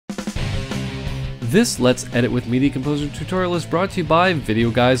This Let's Edit with Media Composer tutorial is brought to you by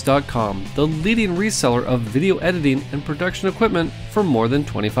VideoGuys.com, the leading reseller of video editing and production equipment for more than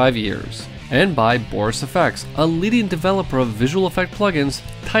 25 years. And by Boris Effects, a leading developer of visual effect plugins,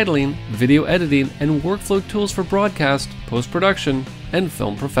 titling, video editing, and workflow tools for broadcast, post-production, and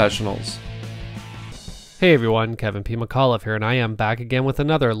film professionals. Hey everyone, Kevin P McAuliffe here, and I am back again with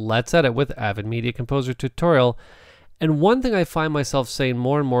another Let's Edit with Avid Media Composer tutorial. And one thing I find myself saying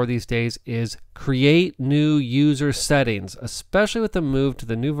more and more these days is create new user settings, especially with the move to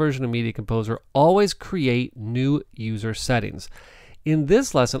the new version of Media Composer. Always create new user settings. In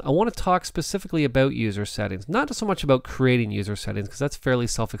this lesson, I want to talk specifically about user settings, not so much about creating user settings, because that's fairly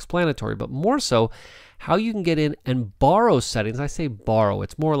self-explanatory, but more so how you can get in and borrow settings. I say borrow,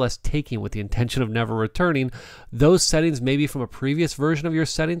 it's more or less taking with the intention of never returning those settings, maybe from a previous version of your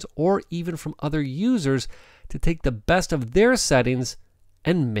settings or even from other users, to take the best of their settings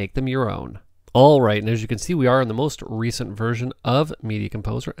and make them your own. All right, and as you can see, we are in the most recent version of Media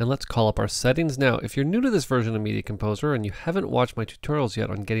Composer, and let's call up our settings. Now, if you're new to this version of Media Composer and you haven't watched my tutorials yet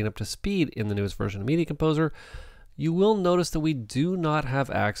on getting up to speed in the newest version of Media Composer, you will notice that we do not have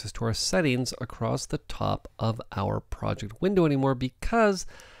access to our settings across the top of our project window anymore, because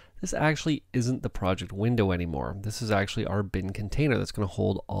this actually isn't the project window anymore. This is actually our bin container that's going to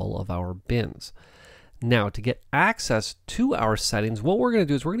hold all of our bins. Now, to get access to our settings, what we're going to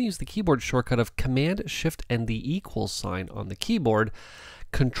do is we're going to use the keyboard shortcut of Command Shift and the equals sign on the keyboard,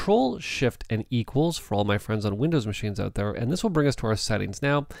 Control Shift and equals for all my friends on Windows machines out there, and this will bring us to our settings.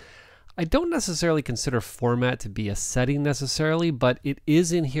 Now, I don't necessarily consider format to be a setting necessarily, but it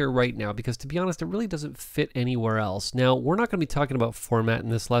is in here right now because, to be honest, it really doesn't fit anywhere else. Now, we're not going to be talking about format in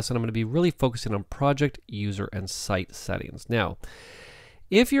this lesson. I'm going to be really focusing on project, user, and site settings. Now,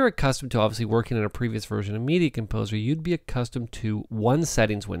 if you're accustomed to obviously working in a previous version of Media Composer, you'd be accustomed to one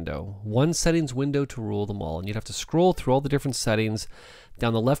settings window to rule them all. And you'd have to scroll through all the different settings.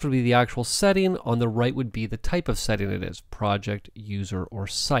 Down the left would be the actual setting. On the right would be the type of setting it is, project, user, or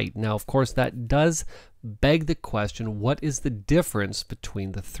site. Now, of course, that does beg the question, what is the difference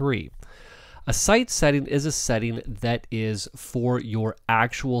between the three? A site setting is a setting that is for your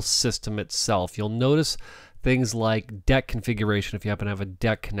actual system itself. You'll notice things like deck configuration, if you happen to have a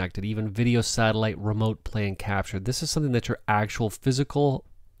deck connected, even video satellite, remote play and capture. This is something that your actual physical,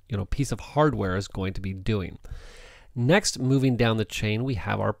 piece of hardware is going to be doing. Next, moving down the chain, we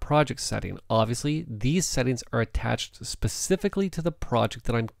have our project setting. Obviously, these settings are attached specifically to the project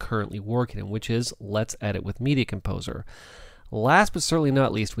that I'm currently working in, which is Let's Edit with Media Composer. Last but certainly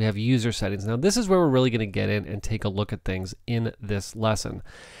not least, we have user settings. Now, this is where we're really going to get in and take a look at things in this lesson.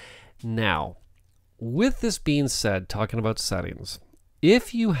 Now, with this being said, talking about settings,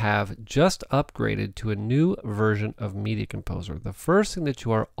 if you have just upgraded to a new version of Media Composer, the first thing that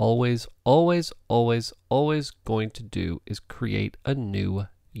you are always going to do is create a new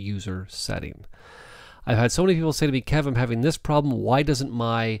user setting. I've had so many people say to me, Kev, I'm having this problem. Why doesn't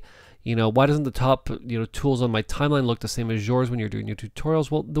my, why doesn't the top, tools on my timeline look the same as yours when you're doing your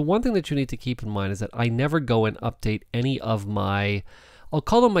tutorials? Well, the one thing that you need to keep in mind is that I never go and update any of my, I'll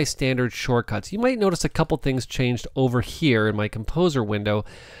call them my standard shortcuts. You might notice a couple things changed over here in my Composer window,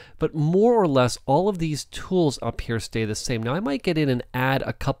 but more or less all of these tools up here stay the same. Now I might get in and add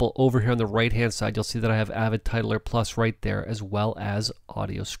a couple over here on the right hand side. You'll see that I have Avid Titler Plus right there, as well as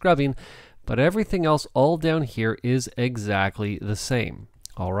audio scrubbing, but everything else all down here is exactly the same.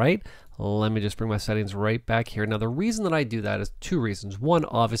 All right, let me just bring my settings right back here. Now, the reason that I do that is two reasons. One,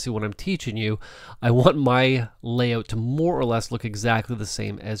 obviously, when I'm teaching you, I want my layout to more or less look exactly the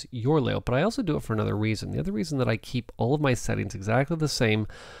same as your layout, but I also do it for another reason. The other reason that I keep all of my settings exactly the same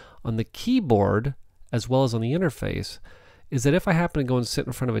on the keyboard as well as on the interface is that if I happen to go and sit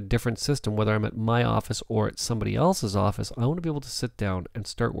in front of a different system, whether I'm at my office or at somebody else's office, I want to be able to sit down and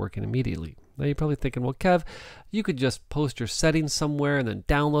start working immediately. Now you're probably thinking, well, Kev, you could just post your settings somewhere and then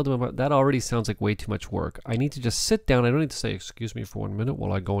download them. That already sounds like way too much work. I need to just sit down. I don't need to say, excuse me for 1 minute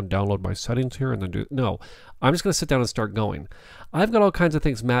while I go and download my settings here and then do, no, I'm just going to sit down and start going. I've got all kinds of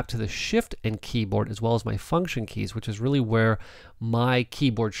things mapped to the Shift and keyboard as well as my function keys, which is really where my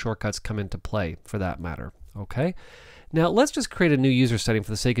keyboard shortcuts come into play for that matter. Okay. Now, let's just create a new user setting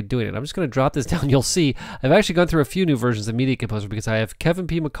for the sake of doing it. I'm just going to drop this down. You'll see I've actually gone through a few new versions of Media Composer because I have Kevin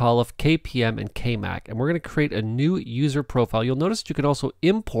P McAuliffe, KPM, and KMac, and we're going to create a new user profile. You'll notice that you can also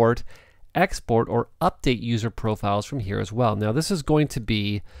import, export, or update user profiles from here as well. Now, this is going to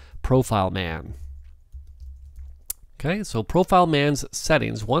be Profile Man. Okay, so Profile Man's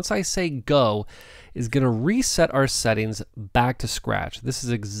settings, once I say go, is going to reset our settings back to scratch. This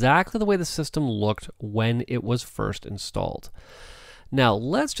is exactly the way the system looked when it was first installed. Now,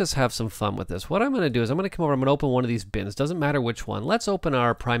 let's just have some fun with this. What I'm going to do is I'm going to come over, I'm going to open one of these bins. Doesn't matter which one. Let's open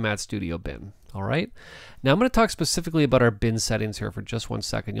our Primat Studio bin. All right. Now, I'm going to talk specifically about our bin settings here for just 1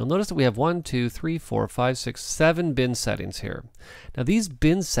 second. You'll notice that we have 1, 2, 3, 4, 5, 6, 7 bin settings here. Now, these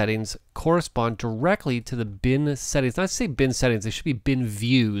bin settings correspond directly to the bin settings. Now, I say bin settings, they should be bin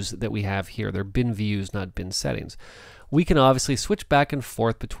views that we have here. They're bin views, not bin settings. We can obviously switch back and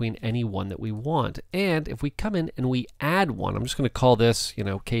forth between any one that we want. And if we come in and we add one, I'm just going to call this,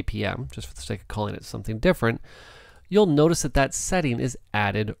 KPM, just for the sake of calling it something different, you'll notice that that setting is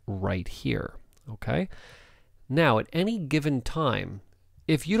added right here. Okay? Now, at any given time,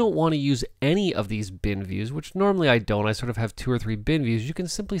 if you don't want to use any of these bin views, which normally I don't, I sort of have 2 or 3 bin views, you can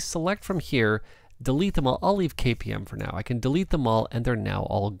simply select from here, delete them all. I'll leave KPM for now. I can delete them all and they're now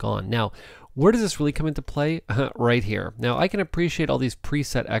all gone. Now, where does this really come into play? Right here. Now, I can appreciate all these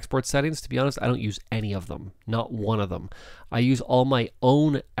preset export settings. To be honest, I don't use any of them, not one of them. I use all my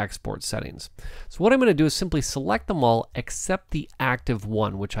own export settings. So what I'm going to do is simply select them all except the active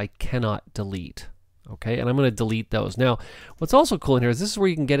one, which I cannot delete. Okay, and I'm going to delete those. Now, what's also cool in here is this is where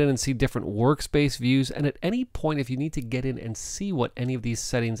you can get in and see different workspace views, and at any point, if you need to get in and see what any of these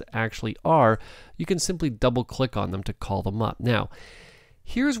settings actually are, you can simply double click on them to call them up. Now,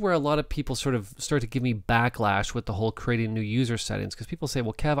 here's where a lot of people sort of start to give me backlash with the whole creating new user settings, because people say,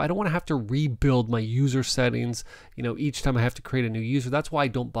 well, Kev, I don't want to have to rebuild my user settings, each time I have to create a new user. That's why I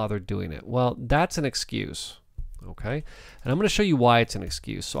don't bother doing it. Well, that's an excuse. Okay, and I'm going to show you why it's an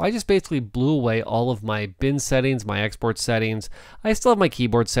excuse. So I just basically blew away all of my bin settings, my export settings. I still have my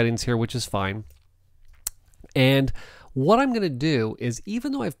keyboard settings here, which is fine. And what I'm going to do is,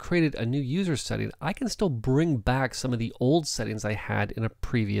 even though I've created a new user setting, I can still bring back some of the old settings I had in a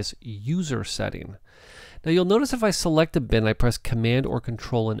previous user setting. Now you'll notice if I select a bin, I press Command or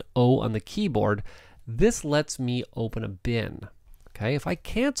Control and O on the keyboard, this lets me open a bin. Okay, if I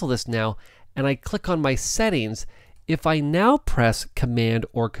cancel this now, and I click on my settings, if I now press Command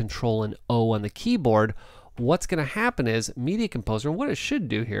or Control and O on the keyboard, what's going to happen is Media Composer, what it should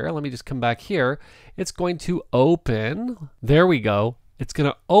do here, let me just come back here, it's going to open, there we go, it's going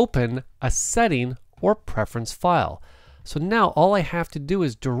to open a setting or preference file. So now all I have to do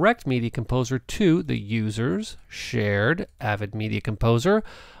is direct Media Composer to the Users, Shared, Avid Media Composer.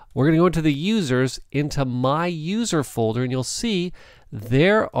 We're going to go into the Users, into My User folder, and you'll see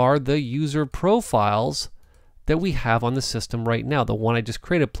there are the user profiles that we have on the system right now, the one I just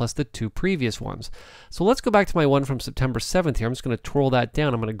created plus the 2 previous ones. So let's go back to my one from September 7th here. I'm just going to twirl that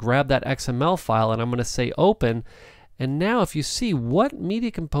down. I'm going to grab that XML file and I'm going to say open. And now if you see, what Media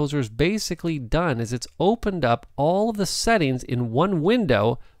Composer has basically done is it's opened up all of the settings in one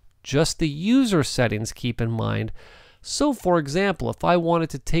window, just the user settings, keep in mind. So for example, if I wanted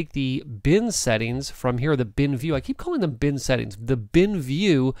to take the bin settings from here, the bin view, I keep calling them bin settings, the bin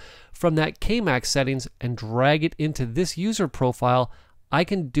view from that KMax settings and drag it into this user profile, I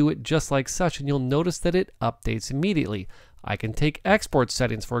can do it just like such, and you'll notice that it updates immediately. I can take export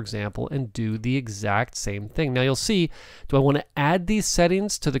settings, for example, and do the exact same thing. Now you'll see, do I want to add these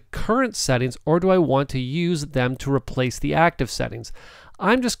settings to the current settings, or do I want to use them to replace the active settings?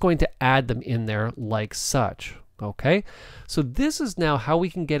 I'm just going to add them in there like such. Okay, so this is now how we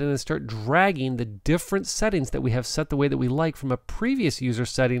can get in and start dragging the different settings that we have set the way that we like from a previous user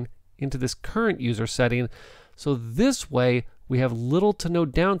setting into this current user setting. So this way we have little to no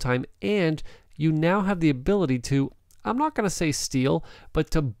downtime, and you now have the ability to, I'm not going to say steal,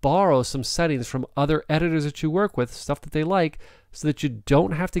 but to borrow some settings from other editors that you work with, stuff that they like, so that you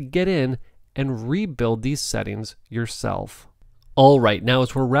don't have to get in and rebuild these settings yourself. Alright, now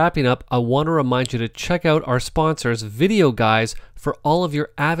as we're wrapping up, I want to remind you to check out our sponsors, Video Guys, for all of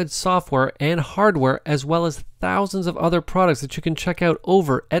your Avid software and hardware, as well as thousands of other products that you can check out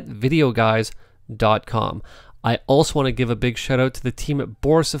over at videoguys.com. I also want to give a big shout out to the team at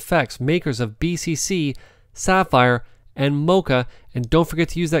Boris Effects, makers of BCC, Sapphire, and Mocha, and don't forget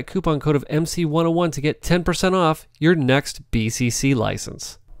to use that coupon code of MC101 to get 10% off your next BCC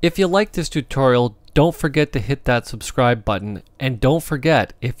license. If you like this tutorial, don't forget to hit that subscribe button, and don't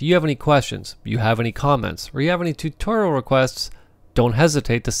forget, if you have any questions, you have any comments, or you have any tutorial requests, don't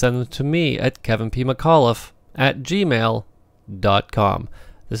hesitate to send them to me at kevinpmcauliffe@gmail.com.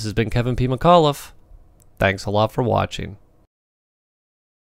 This has been Kevin P. McAuliffe. Thanks a lot for watching.